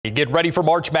Get ready for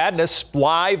March Madness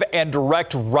live and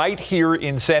direct right here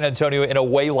in San Antonio in a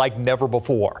way like never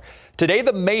before. Today,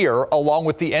 the mayor, along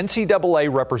with the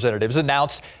NCAA representatives,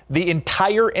 announced the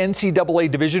entire NCAA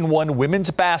Division I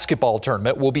women's basketball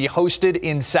tournament will be hosted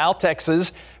in South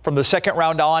Texas from the second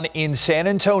round on in San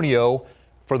Antonio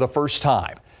for the first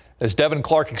time. As Devin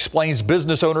Clark explains,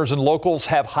 business owners and locals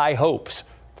have high hopes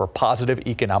for positive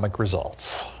economic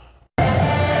results.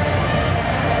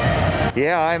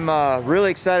 Yeah, I'm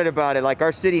really excited about it. Like,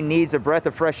 our city needs a breath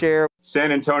of fresh air.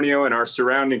 San Antonio and our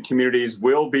surrounding communities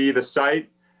will be the site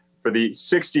for the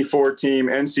 64-team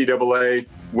NCAA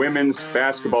Women's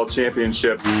Basketball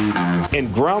Championship. In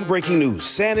groundbreaking news,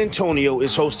 San Antonio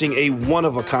is hosting a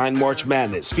one-of-a-kind March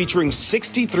Madness featuring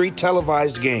 63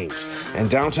 televised games, and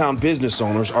downtown business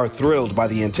owners are thrilled by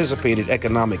the anticipated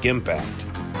economic impact.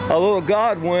 A little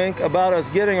God wink about us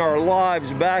getting our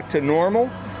lives back to normal.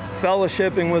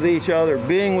 Fellowshipping with each other,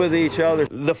 being with each other.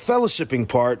 The fellowshipping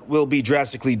part will be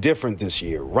drastically different this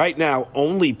year. Right now,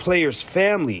 only players'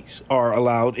 families are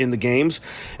allowed in the games,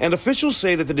 and officials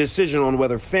say that the decision on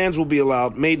whether fans will be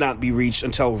allowed may not be reached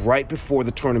until right before the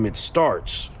tournament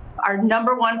starts. Our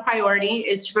number one priority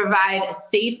is to provide a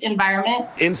safe environment.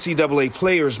 NCAA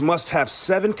players must have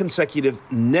 7 consecutive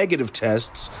negative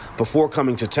tests before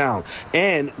coming to town,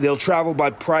 and they'll travel by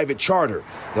private charter.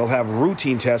 They'll have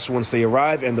routine tests once they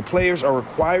arrive, and the players are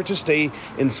required to stay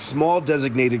in small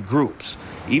designated groups.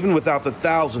 Even without the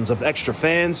thousands of extra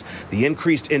fans, the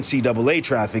increased NCAA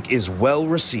traffic is well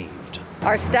received.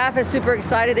 Our staff is super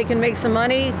excited they can make some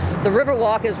money. The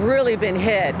Riverwalk has really been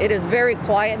hit. It is very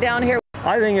quiet down here.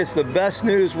 I think it's the best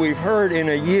news we've heard in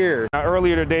a year.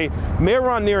 Earlier today, Mayor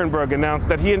Ron Nierenberg announced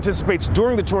that he anticipates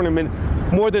during the tournament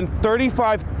more than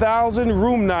 35,000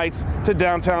 room nights to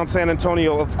downtown San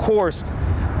Antonio. Of course,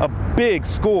 a big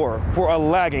score for a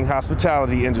lagging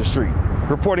hospitality industry.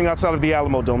 Reporting outside of the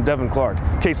Alamo Dome, Devin Clark,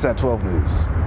 KSAT 12 News.